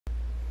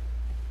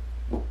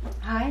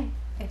Hi,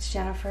 it's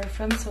Jennifer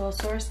from Soul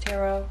Source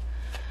Tarot,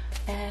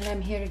 and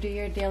I'm here to do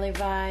your daily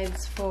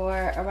vibes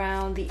for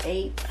around the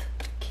 8th.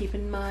 Keep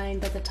in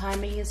mind that the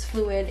timing is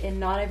fluid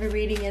and not every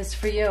reading is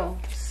for you,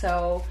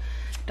 so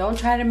don't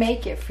try to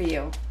make it for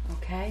you,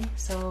 okay?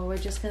 So we're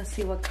just going to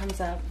see what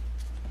comes up.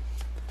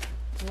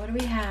 What do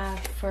we have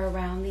for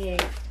around the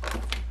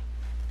 8th?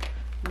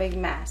 Big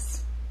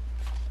mess.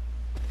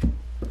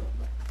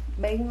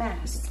 Big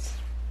mess.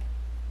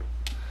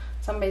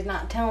 Somebody's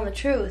not telling the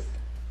truth.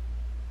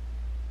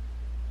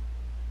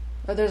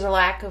 Or there's a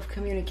lack of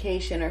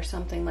communication or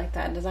something like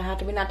that. It doesn't have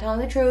to be not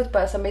telling the truth,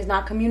 but somebody's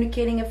not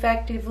communicating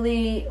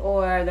effectively,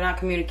 or they're not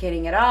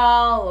communicating at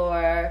all,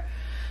 or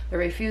they're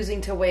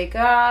refusing to wake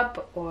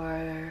up,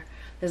 or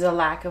there's a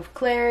lack of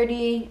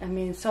clarity. I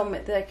mean,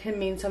 that can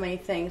mean so many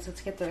things.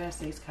 Let's get the rest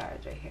of these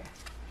cards right here.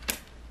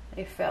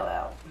 They fell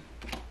out.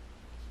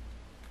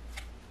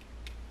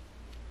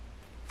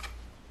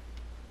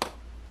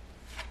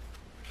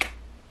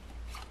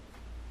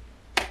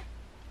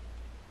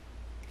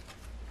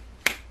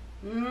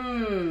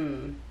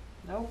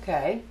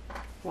 Okay.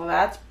 Well,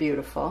 that's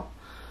beautiful.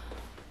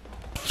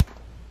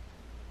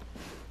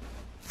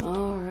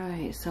 All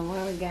right. So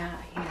what do we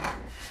got here?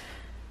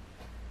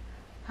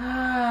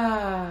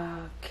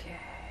 Okay.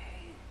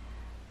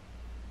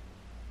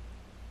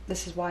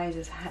 This is why is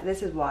this?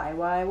 This is why?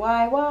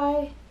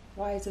 Why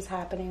is this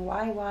happening?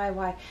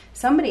 Why?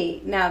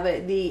 Somebody now.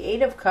 The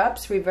Eight of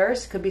Cups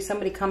reversed could be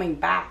somebody coming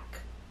back.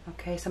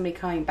 Okay, somebody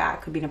coming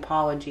back could be an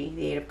apology.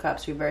 The Eight of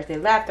Cups reversed. They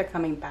left. They're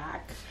coming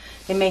back.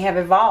 They may have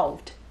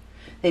evolved.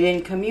 They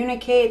didn't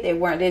communicate. They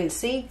didn't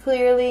see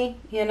clearly.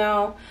 You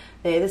know,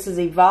 this has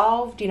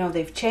evolved. You know,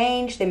 they've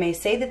changed. They may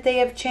say that they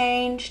have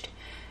changed.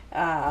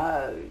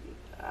 But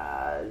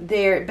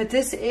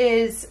this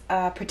is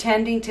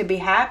pretending to be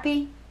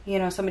happy. You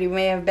know, somebody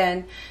may have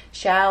been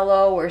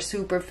shallow or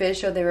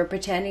superficial. They were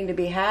pretending to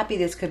be happy.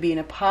 This could be an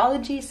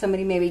apology.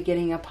 Somebody may be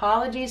getting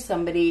apologies.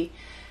 Somebody,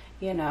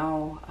 you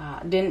know,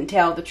 didn't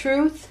tell the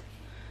truth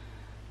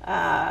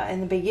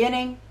in the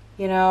beginning.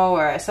 You know,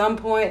 or at some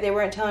point they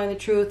weren't telling the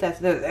truth. Or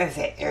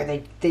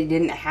they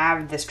didn't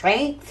have the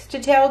strength to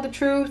tell the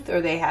truth, or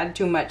they had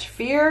too much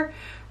fear,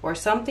 or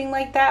something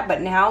like that.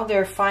 But now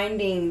they're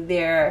finding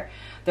their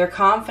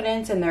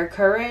confidence and their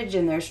courage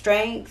and their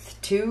strength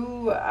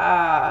to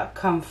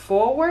come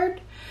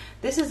forward.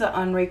 This is an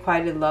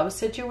unrequited love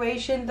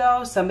situation,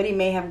 though. Somebody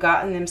may have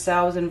gotten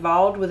themselves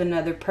involved with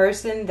another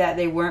person that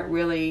they weren't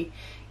really,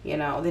 you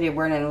know, that they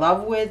weren't in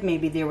love with.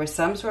 Maybe there was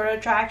some sort of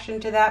attraction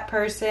to that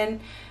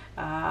person.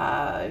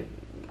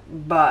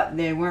 But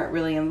they weren't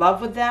really in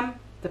love with them.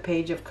 The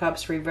Page of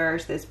Cups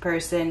reversed. This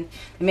person,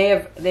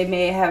 they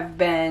may have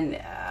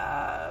been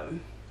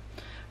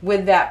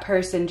with that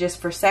person just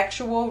for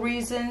sexual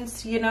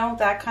reasons, you know,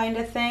 that kind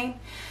of thing.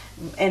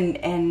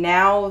 And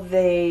now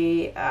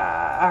they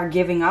are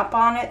giving up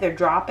on it. They're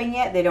dropping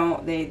it.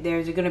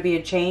 There's going to be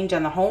a change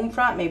on the home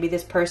front. Maybe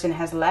this person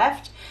has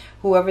left.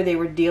 Whoever they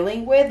were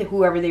dealing with,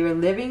 whoever they were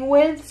living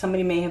with.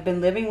 Somebody may have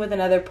been living with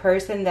another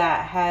person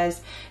that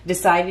has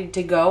decided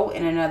to go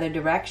in another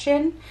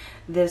direction.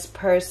 This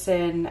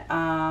person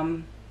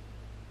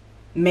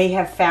may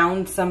have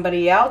found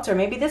somebody else, or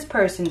maybe this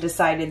person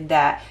decided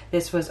that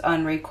this was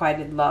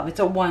unrequited love. It's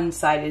a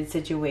one-sided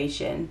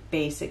situation,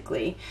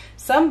 basically.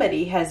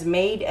 Somebody has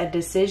made a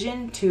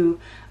decision to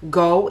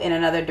go in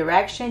another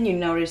direction. You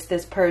notice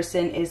this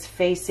person is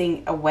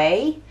facing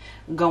away,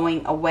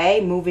 going away,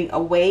 moving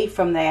away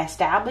from the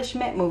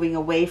establishment, moving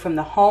away from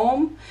the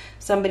home.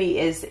 Somebody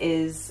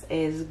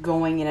is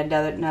going in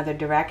another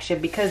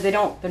direction because they're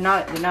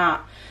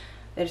not.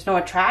 There's no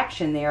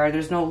attraction there, or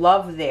there's no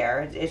love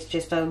there. It's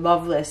just a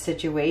loveless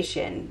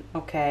situation,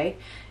 okay?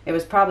 It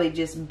was probably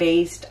just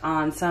based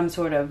on some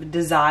sort of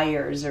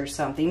desires or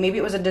something. Maybe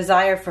it was a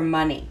desire for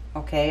money,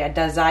 okay? A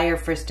desire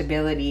for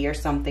stability or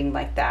something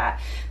like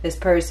that. This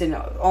person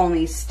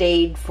only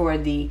stayed for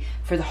the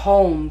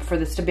home, for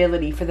the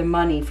stability, for the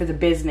money, for the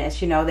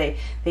business. You know,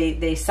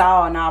 they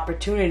saw an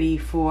opportunity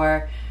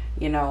for,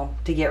 you know,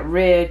 to get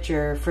rich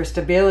or for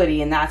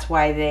stability, and that's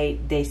why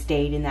they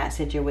stayed in that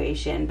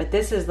situation. But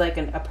this is like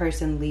a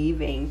person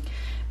leaving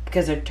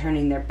because they're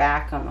turning their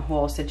back on the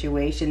whole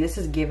situation. This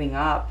is giving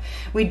up.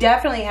 We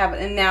definitely have,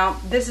 and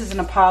now this is an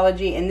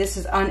apology, and this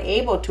is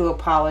unable to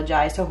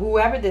apologize. So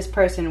whoever this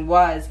person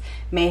was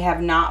may have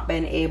not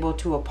been able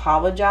to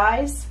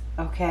apologize,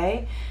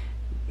 okay?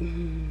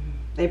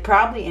 They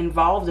probably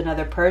involved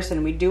another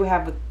person. We do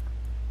have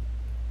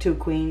two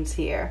queens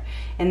here,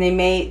 and they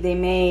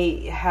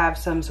may have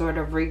some sort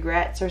of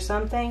regrets or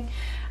something.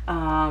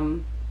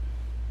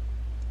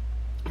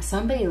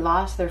 Somebody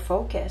lost their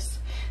focus.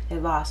 They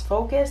lost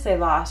focus. They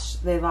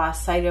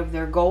lost sight of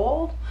their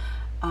goal.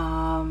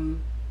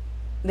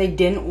 They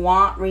didn't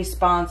want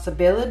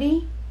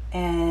responsibility,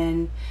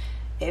 and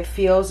it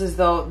feels as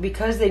though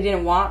because they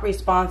didn't want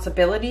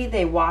responsibility,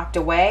 they walked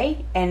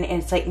away, and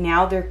it's like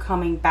now they're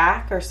coming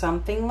back or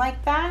something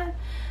like that.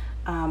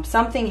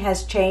 Something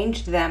has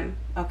changed them.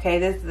 Okay,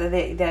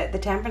 the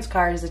Temperance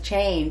card is a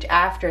change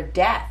after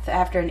death,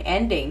 after an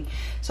ending.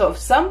 So if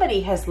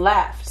somebody has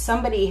left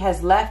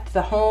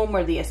the home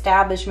or the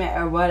establishment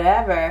or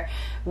whatever,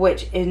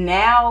 which is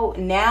now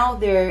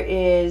there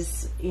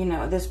is, you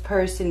know, this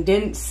person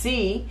didn't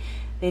see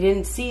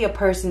a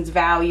person's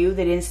value,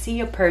 they didn't see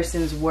a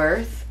person's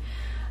worth.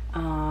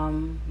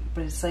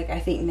 But it's like, I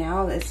think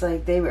now it's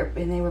like they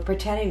were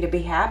pretending to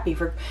be happy.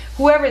 For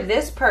whoever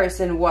this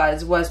person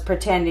was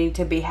pretending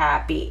to be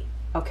happy.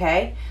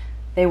 Okay,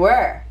 they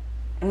were,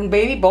 and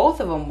maybe both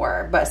of them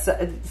were, but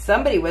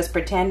somebody was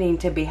pretending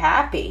to be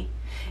happy,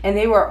 and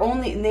they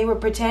were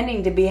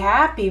pretending to be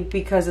happy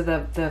because of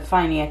the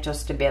financial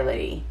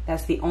stability.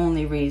 That's the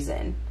only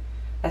reason.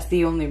 That's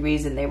the only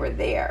reason they were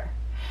there.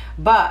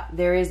 But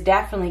there is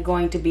definitely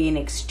going to be an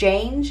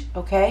exchange,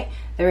 okay?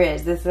 There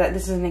is. This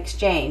is an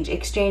exchange.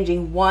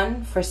 Exchanging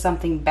one for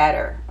something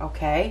better,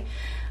 okay?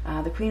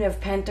 The Queen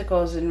of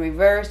Pentacles in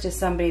reverse is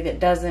somebody that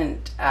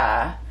doesn't,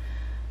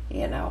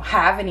 you know,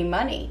 have any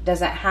money,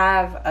 doesn't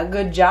have a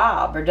good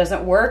job, or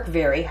doesn't work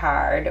very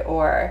hard,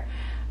 or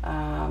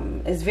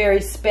is very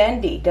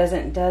spendy,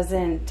 doesn't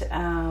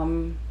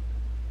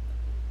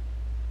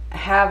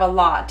have a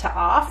lot to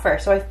offer.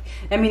 So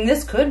I mean,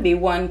 this could be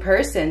one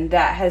person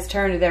that has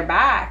turned their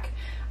back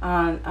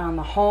on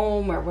the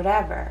home or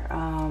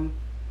whatever.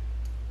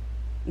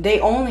 They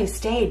only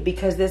stayed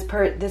because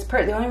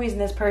the only reason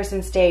this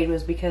person stayed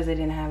was because they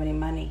didn't have any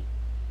money.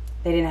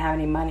 They didn't have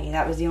any money.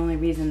 That was the only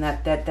reason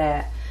that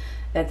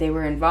they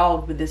were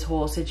involved with this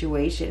whole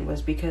situation,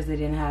 was because they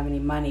didn't have any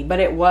money. But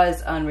it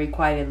was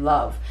unrequited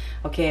love.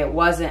 Okay, it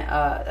wasn't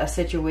a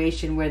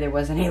situation where there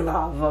wasn't any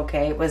love.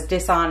 Okay, it was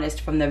dishonest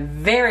from the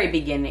very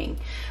beginning.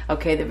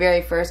 Okay, the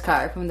very first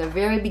card, from the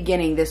very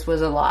beginning, this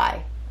was a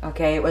lie.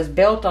 Okay, it was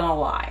built on a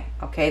lie.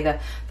 Okay,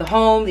 the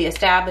home, the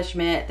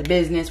establishment, the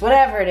business,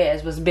 whatever it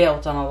is, was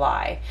built on a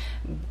lie.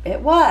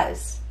 It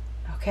was.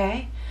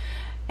 Okay.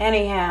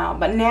 Anyhow,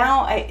 but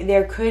now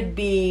there could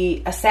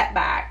be a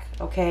setback,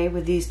 okay,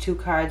 with these two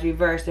cards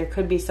reversed. There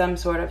could be some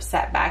sort of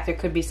setback. There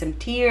could be some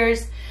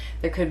tears.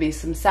 There could be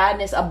some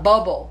sadness. A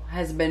bubble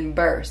has been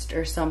burst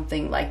or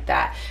something like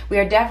that. We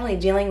are definitely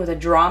dealing with a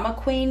drama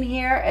queen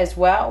here as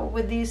well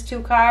with these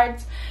two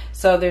cards.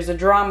 So there's a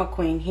drama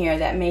queen here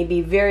that may be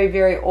very,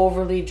 very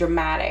overly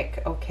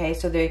dramatic, okay?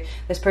 So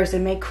this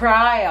person may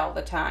cry all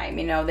the time.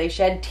 You know, they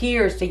shed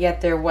tears to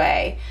get their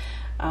way.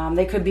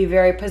 They could be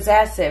very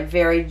possessive,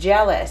 very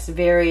jealous,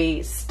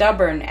 very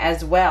stubborn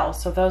as well.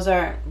 So those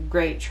are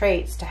great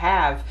traits to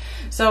have.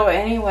 So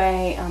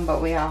anyway,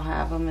 but we all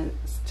have them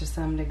to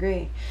some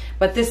degree.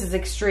 But this is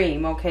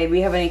extreme, okay?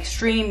 We have an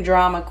extreme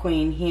drama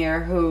queen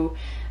here who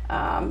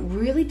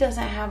really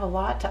doesn't have a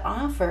lot to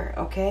offer,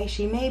 okay?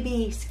 She may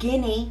be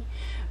skinny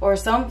or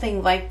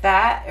something like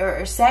that,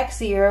 or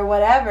sexy or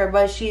whatever,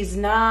 but she's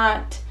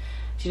not...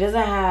 She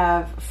doesn't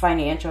have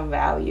financial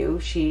value.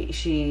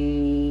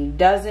 She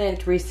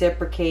doesn't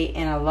reciprocate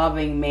in a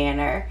loving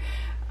manner.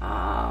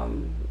 I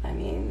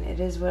mean, it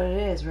is what it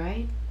is,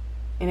 right?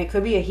 And it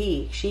could be a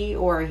he, she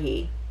or a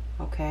he.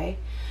 Okay.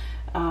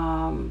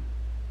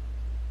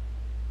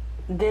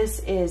 This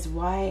is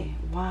why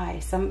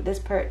is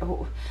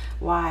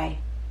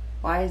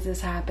this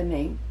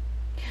happening?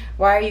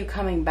 Why are you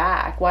coming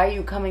back? Why are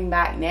you coming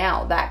back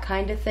now? That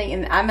kind of thing.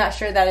 And I'm not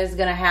sure that is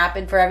going to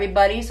happen for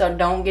everybody, so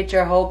don't get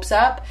your hopes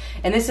up.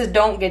 And this is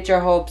don't get your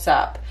hopes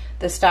up.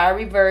 The star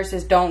reverse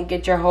is don't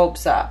get your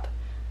hopes up.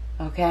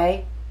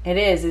 Okay? It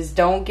is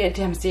don't get,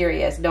 I'm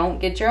serious, don't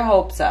get your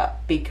hopes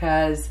up,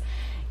 because,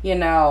 you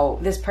know,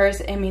 this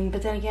person, I mean,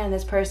 but then again,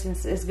 this person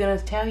is going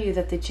to tell you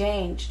that they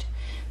changed.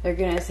 They're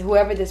going to say,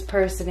 whoever this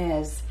person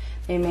is,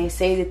 they may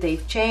say that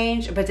they've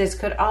changed, but this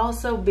could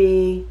also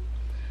be...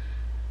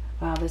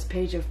 Wow, this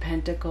Page of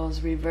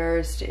Pentacles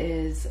reversed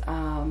is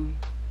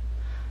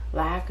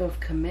lack of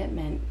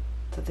commitment.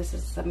 So this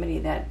is somebody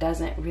that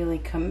doesn't really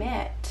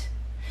commit.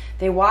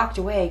 They walked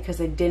away because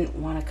they didn't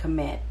want to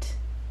commit.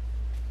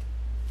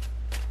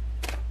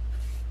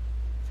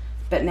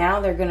 But now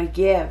they're going to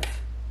give.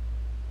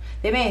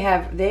 They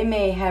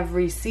may have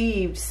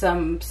received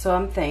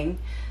something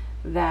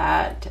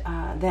that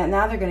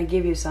now they're going to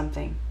give you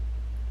something.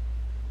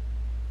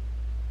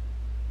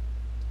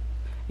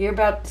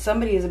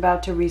 Somebody is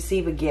about to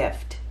receive a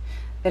gift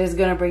that is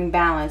going to bring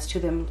balance to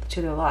them,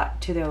 to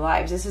their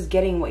lives. This is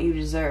getting what you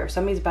deserve.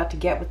 Somebody's about to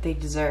get what they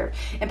deserve.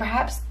 And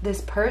perhaps this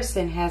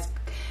person has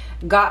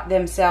got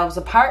themselves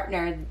a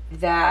partner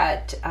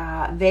that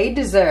they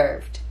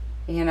deserved.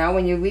 You know,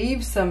 when you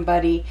leave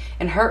somebody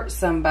and hurt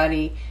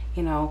somebody,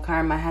 you know,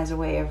 karma has a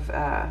way of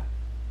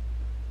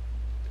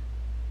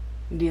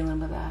dealing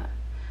with that.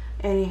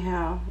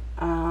 Anyhow,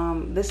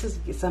 this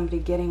is somebody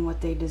getting what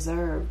they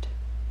deserved.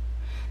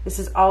 This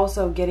is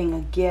also getting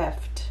a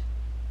gift.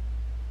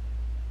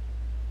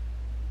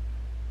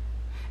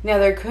 Now,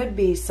 there could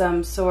be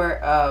some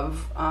sort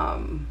of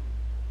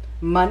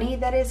money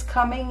that is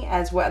coming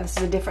as well. This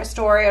is a different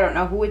story. I don't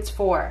know who it's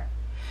for.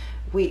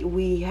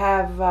 We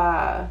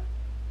have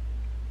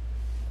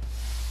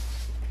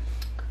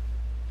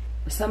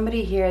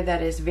somebody here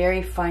that is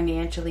very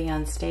financially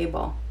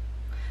unstable.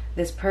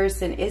 This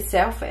person is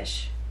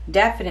selfish.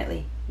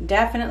 Definitely.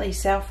 Definitely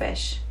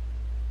selfish.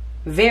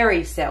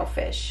 Very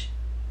selfish.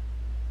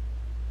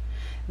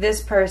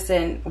 This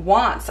person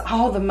wants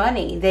all the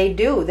money. They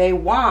do. They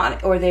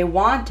want, or they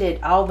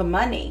wanted all the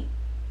money.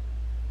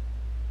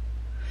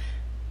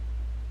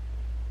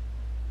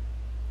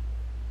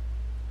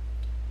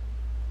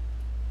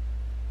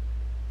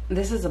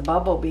 This is a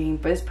bubble being,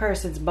 this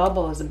person's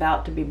bubble is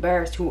about to be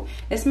burst.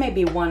 This may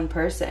be one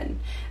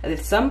person.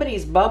 If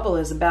somebody's bubble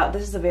is about,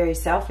 this is a very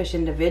selfish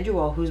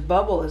individual whose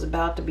bubble is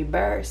about to be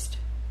burst.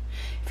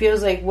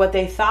 Feels like what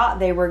they thought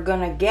they were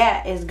going to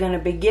get is going to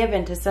be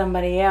given to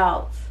somebody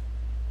else.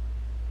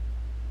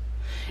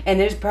 And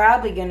there's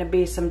probably going to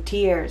be some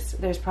tears.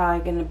 There's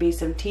probably going to be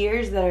some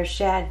tears that are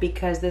shed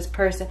because this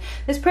person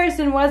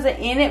wasn't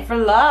in it for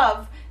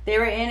love. They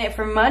were in it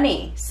for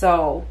money.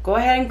 So go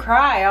ahead and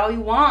cry all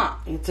you want.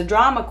 It's a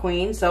drama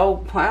queen.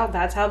 So, well,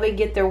 that's how they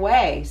get their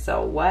way.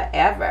 So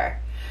whatever.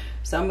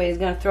 Somebody's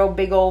going to throw a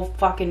big old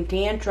fucking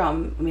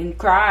tantrum and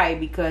cry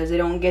because they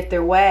don't get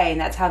their way. And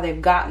that's how they've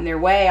gotten their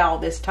way all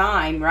this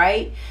time,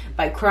 right?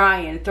 By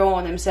crying,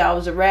 throwing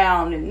themselves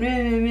around and,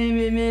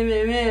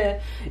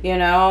 you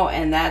know,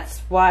 and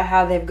that's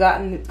how they've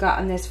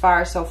gotten this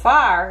far so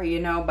far, you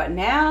know. But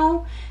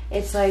now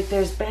it's like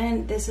there's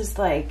been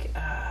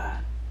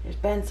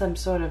some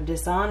sort of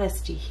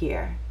dishonesty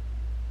here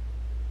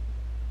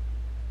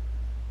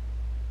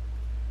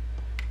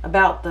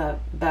about the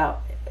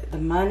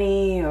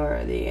money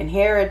or the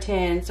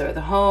inheritance or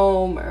the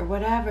home or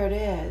whatever it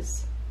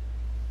is,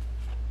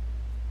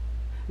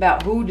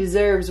 about who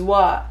deserves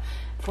what.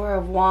 Four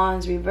of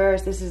Wands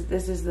reversed.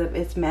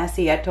 It's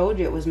messy. I told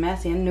you it was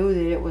messy. I knew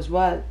that it was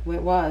what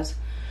it was.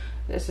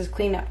 This is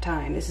cleanup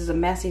time. This is a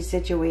messy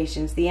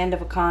situation. It's the end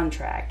of a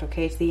contract,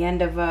 okay? It's the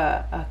end of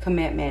a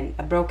commitment,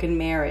 a broken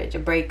marriage, a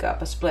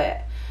breakup, a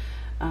split.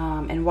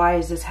 And why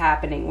is this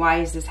happening? Why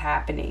is this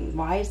happening?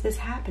 Why is this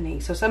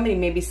happening? So somebody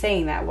may be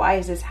saying that. Why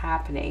is this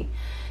happening?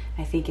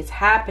 I think it's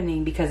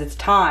happening because it's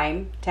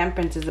time.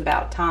 Temperance is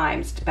about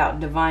time. It's about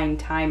divine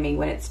timing.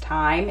 When it's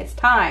time, it's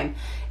time.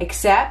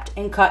 Accept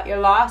and cut your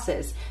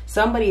losses.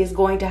 Somebody is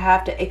going to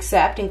have to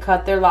accept and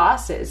cut their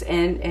losses.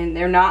 And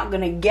they're not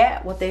going to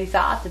get what they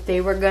thought that they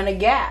were going to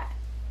get.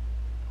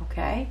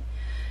 Okay?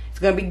 It's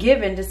going to be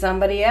given to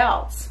somebody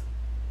else.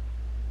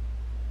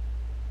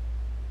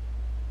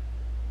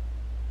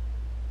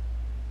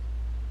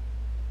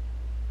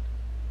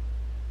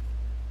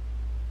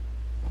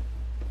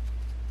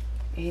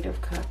 Eight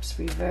of Cups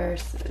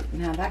reverse.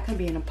 Now that can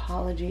be an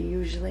apology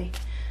usually.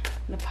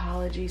 An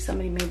apology.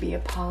 Somebody may be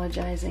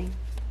apologizing.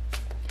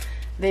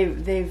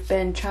 They've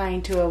been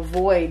trying to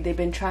avoid. They've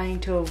been trying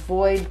to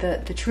avoid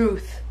the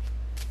truth.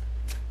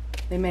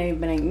 They may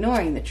have been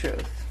ignoring the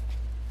truth.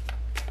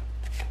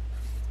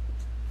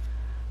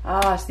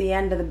 Oh, it's the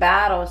end of the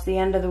battle. It's the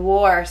end of the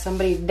war.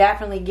 Somebody's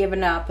definitely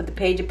given up with the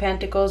Page of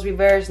Pentacles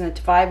reversed and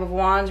the Five of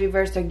Wands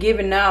reversed. They're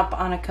giving up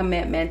on a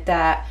commitment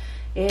that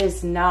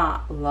is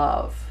not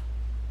love.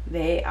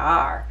 They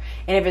are,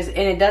 and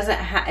it doesn't,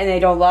 and they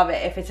don't love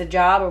it. If it's a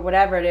job or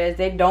whatever it is,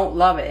 they don't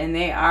love it, and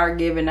they are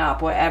giving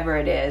up whatever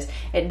it is.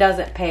 It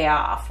doesn't pay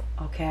off.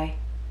 Okay,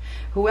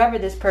 whoever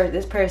this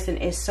person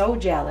is so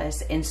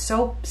jealous and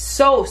so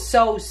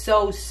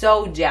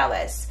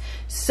jealous,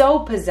 so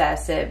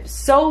possessive,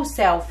 so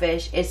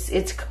selfish.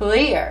 It's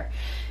clear,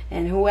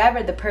 and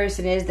whoever the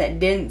person is that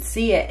didn't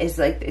see it is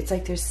like it's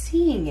like they're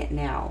seeing it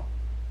now.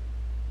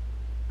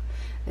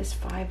 This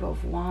Five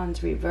of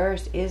Wands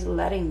reversed is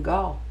letting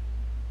go.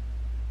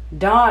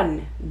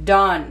 Done.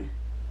 Done.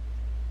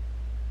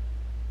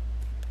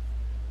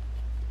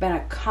 Been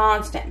a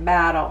constant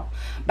battle.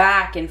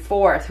 Back and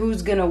forth.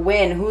 Who's going to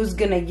win? Who's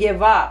going to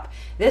give up?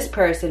 This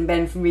person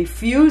been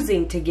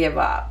refusing to give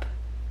up.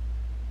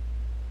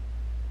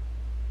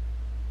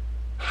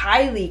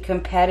 Highly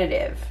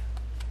competitive.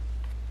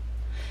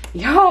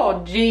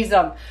 Yo, geez.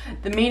 The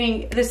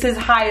meaning, this is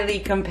highly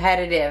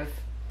competitive.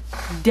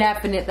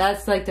 Definite.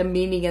 That's like the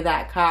meaning of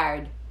that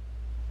card.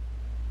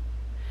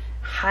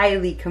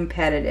 Highly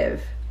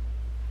competitive.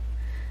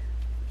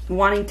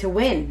 Wanting to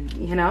win,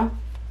 you know.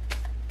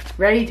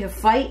 Ready to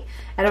fight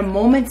at a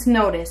moment's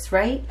notice,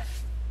 right?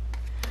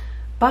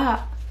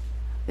 But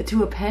the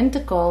Two of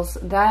Pentacles,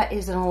 that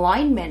is an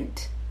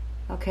alignment.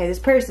 Okay, this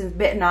person's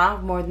bitten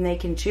off more than they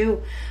can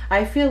chew.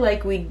 I feel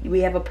like we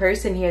have a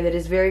person here that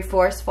is very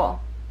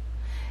forceful.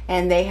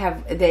 And they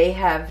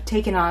have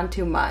taken on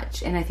too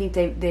much, and I think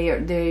they've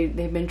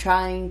been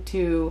trying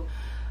to.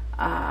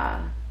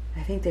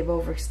 I think they've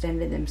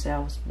overextended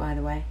themselves. By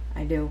the way,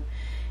 I do,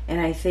 and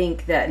I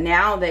think that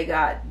now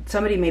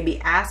somebody may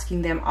be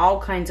asking them all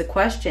kinds of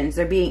questions.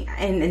 They're being,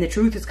 and the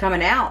truth is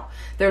coming out.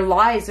 Their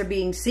lies are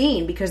being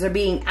seen because they're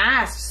being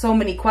asked so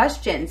many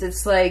questions.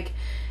 It's like.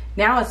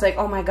 Now it's like,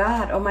 oh my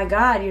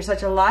God, you're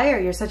such a liar.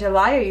 You're such a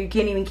liar. You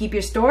can't even keep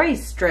your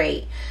stories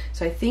straight.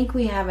 So I think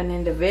we have an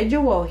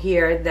individual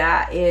here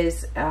that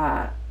is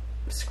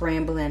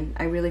scrambling.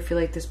 I really feel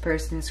like this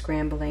person is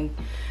scrambling.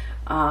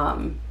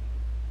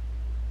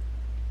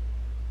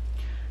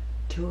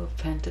 Two of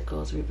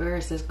Pentacles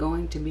reverse. There's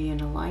going to be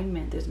an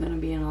alignment. There's going to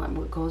be an alignment.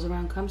 What goes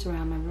around comes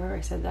around. Remember,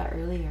 I said that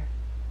earlier.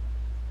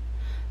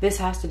 This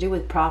has to do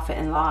with profit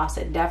and loss.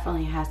 It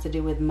definitely has to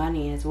do with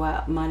money as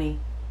well. Money.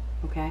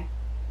 Okay?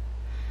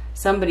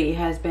 Somebody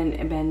has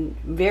been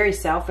very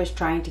selfish,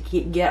 trying to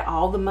get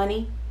all the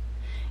money,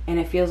 and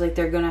it feels like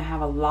they're going to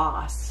have a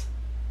loss.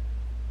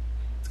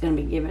 It's going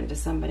to be given to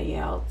somebody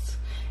else.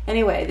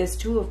 Anyway, this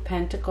Two of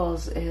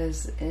Pentacles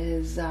is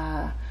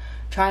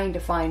trying to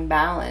find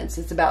balance.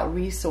 It's about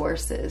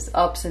resources,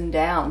 ups and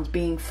downs,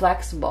 being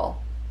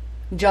flexible,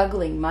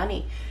 juggling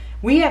money.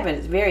 We have a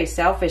very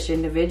selfish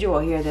individual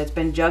here that's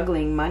been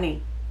juggling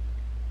money.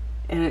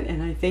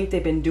 And I think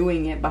they've been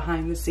doing it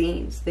behind the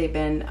scenes. They've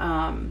been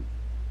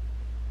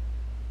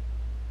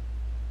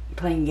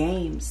playing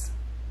games.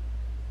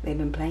 They've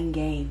been playing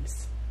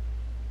games.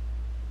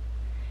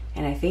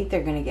 And I think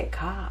they're going to get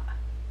caught.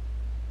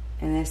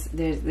 And this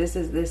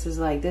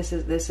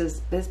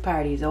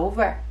party's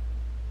over.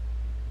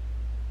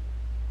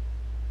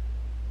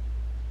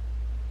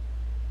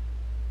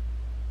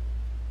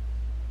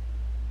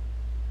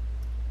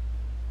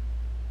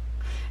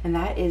 And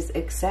that is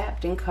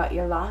accept and cut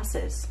your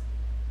losses.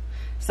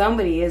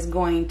 Somebody is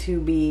going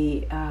to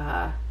be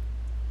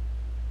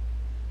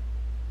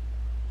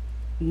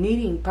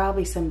needing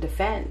probably some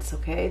defense,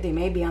 okay? They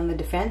may be on the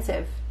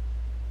defensive.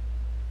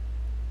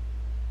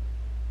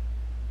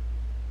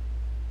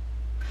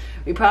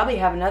 We probably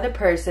have another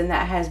person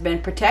that has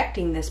been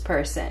protecting this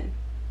person.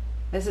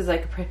 This is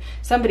like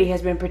somebody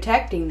has been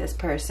protecting this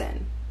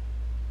person,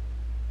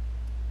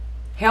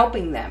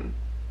 helping them,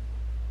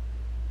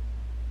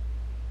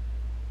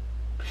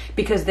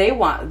 because they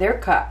want their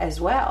cut as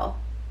well.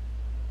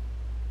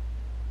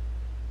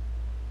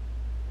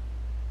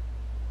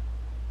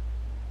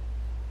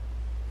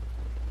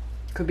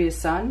 Could be a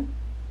son.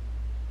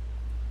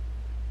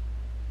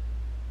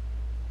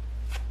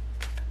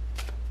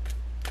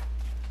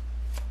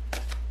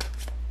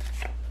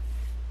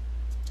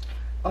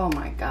 Oh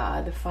my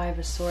God, the Five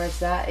of Swords.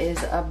 That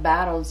is a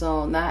battle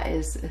zone.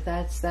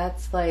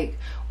 That's like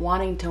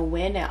wanting to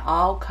win at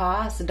all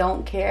costs.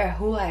 Don't care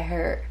who I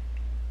hurt.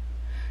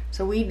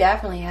 So we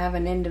definitely have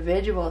an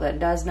individual that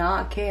does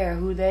not care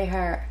who they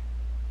hurt.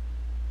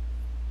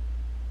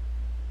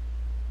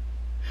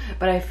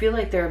 But I feel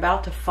like they're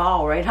about to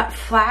fall right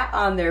flat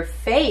on their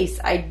face.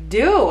 I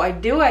do. I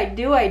feel like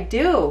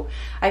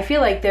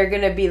they're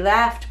going to be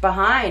left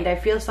behind. I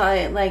feel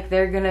something like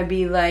they're going to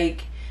be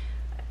like,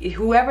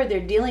 whoever they're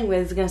dealing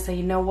with is going to say,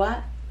 you know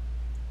what?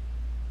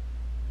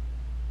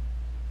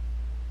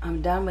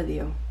 I'm done with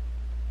you.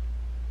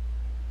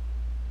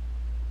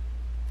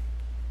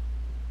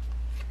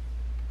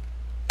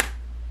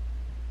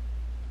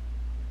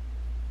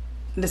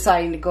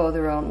 Deciding to go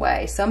their own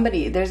way.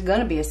 Somebody, there's going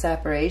to be a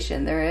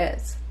separation. There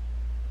is.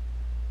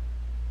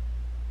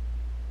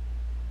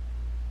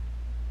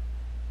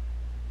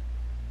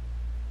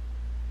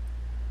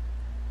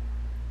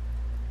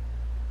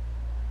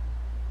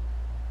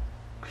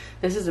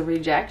 This is a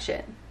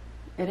rejection.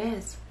 It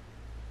is.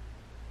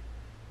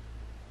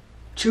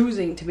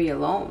 Choosing to be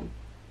alone.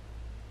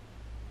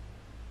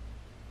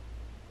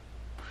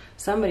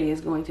 Somebody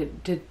is going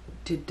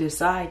to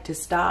decide to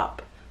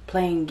stop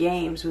playing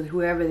games with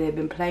whoever they've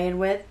been playing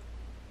with.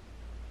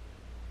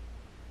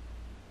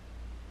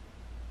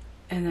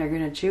 And they're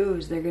going to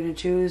choose. They're going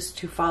to choose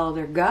to follow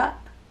their gut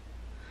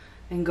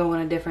and go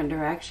in a different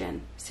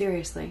direction.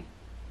 Seriously.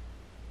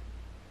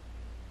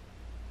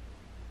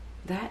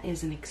 That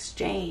is an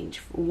exchange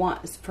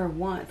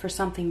for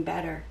something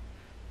better,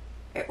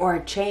 or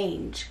a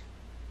change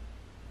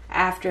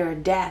after a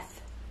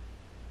death,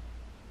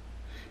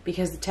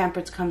 because the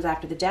Temperance comes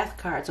after the Death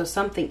card. So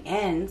something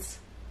ends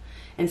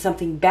and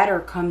something better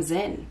comes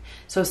in.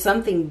 So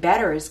something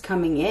better is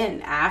coming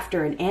in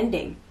after an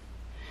ending.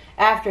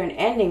 After an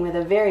ending with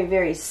a very,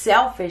 very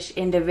selfish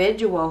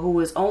individual who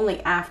was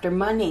only after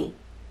money.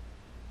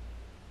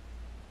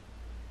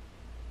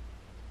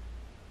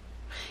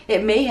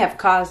 It may have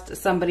caused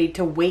somebody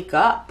to wake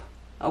up,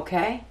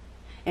 okay,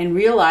 and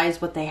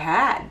realize what they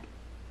had.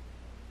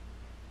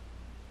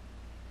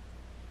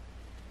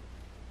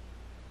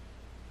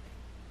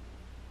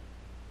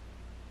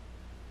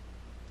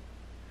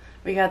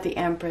 We got the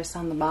Empress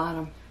on the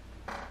bottom.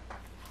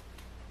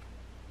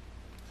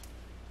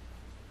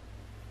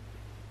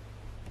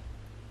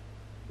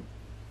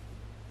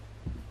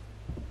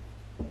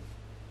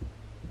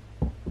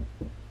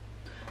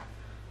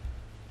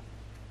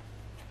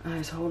 I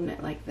was holding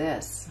it like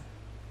this.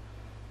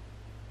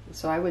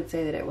 So I would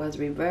say that it was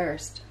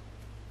reversed.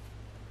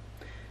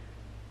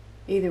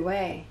 Either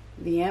way,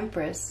 the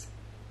Empress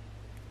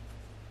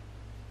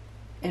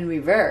in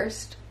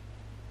reversed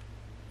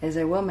is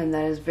a woman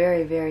that is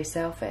very, very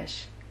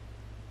selfish.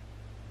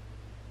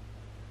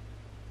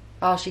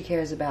 All she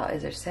cares about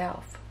is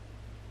herself.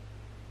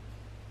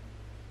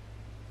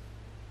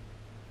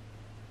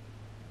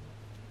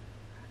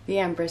 The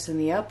Empress in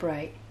the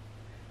upright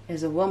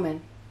is a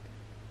woman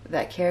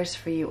that cares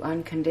for you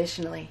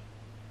unconditionally.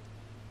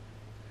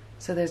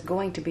 So there's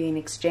going to be an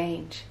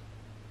exchange.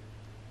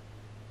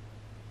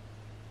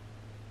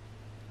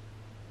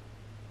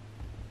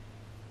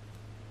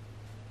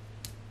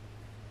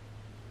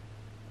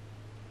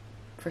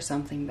 for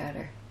something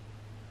better.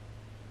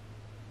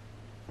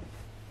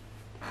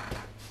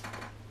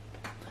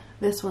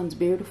 This one's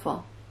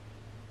beautiful.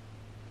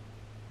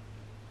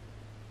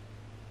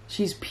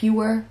 She's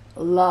pure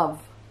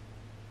love.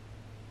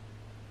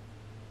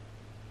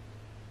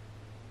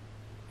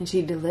 And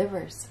she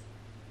delivers.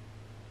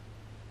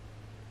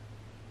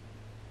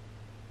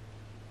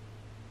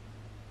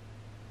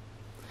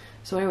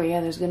 So anyway,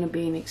 yeah, there's going to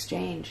be an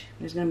exchange.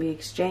 There's going to be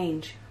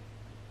exchange.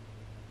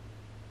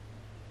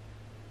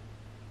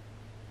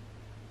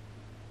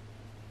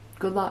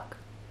 Good luck.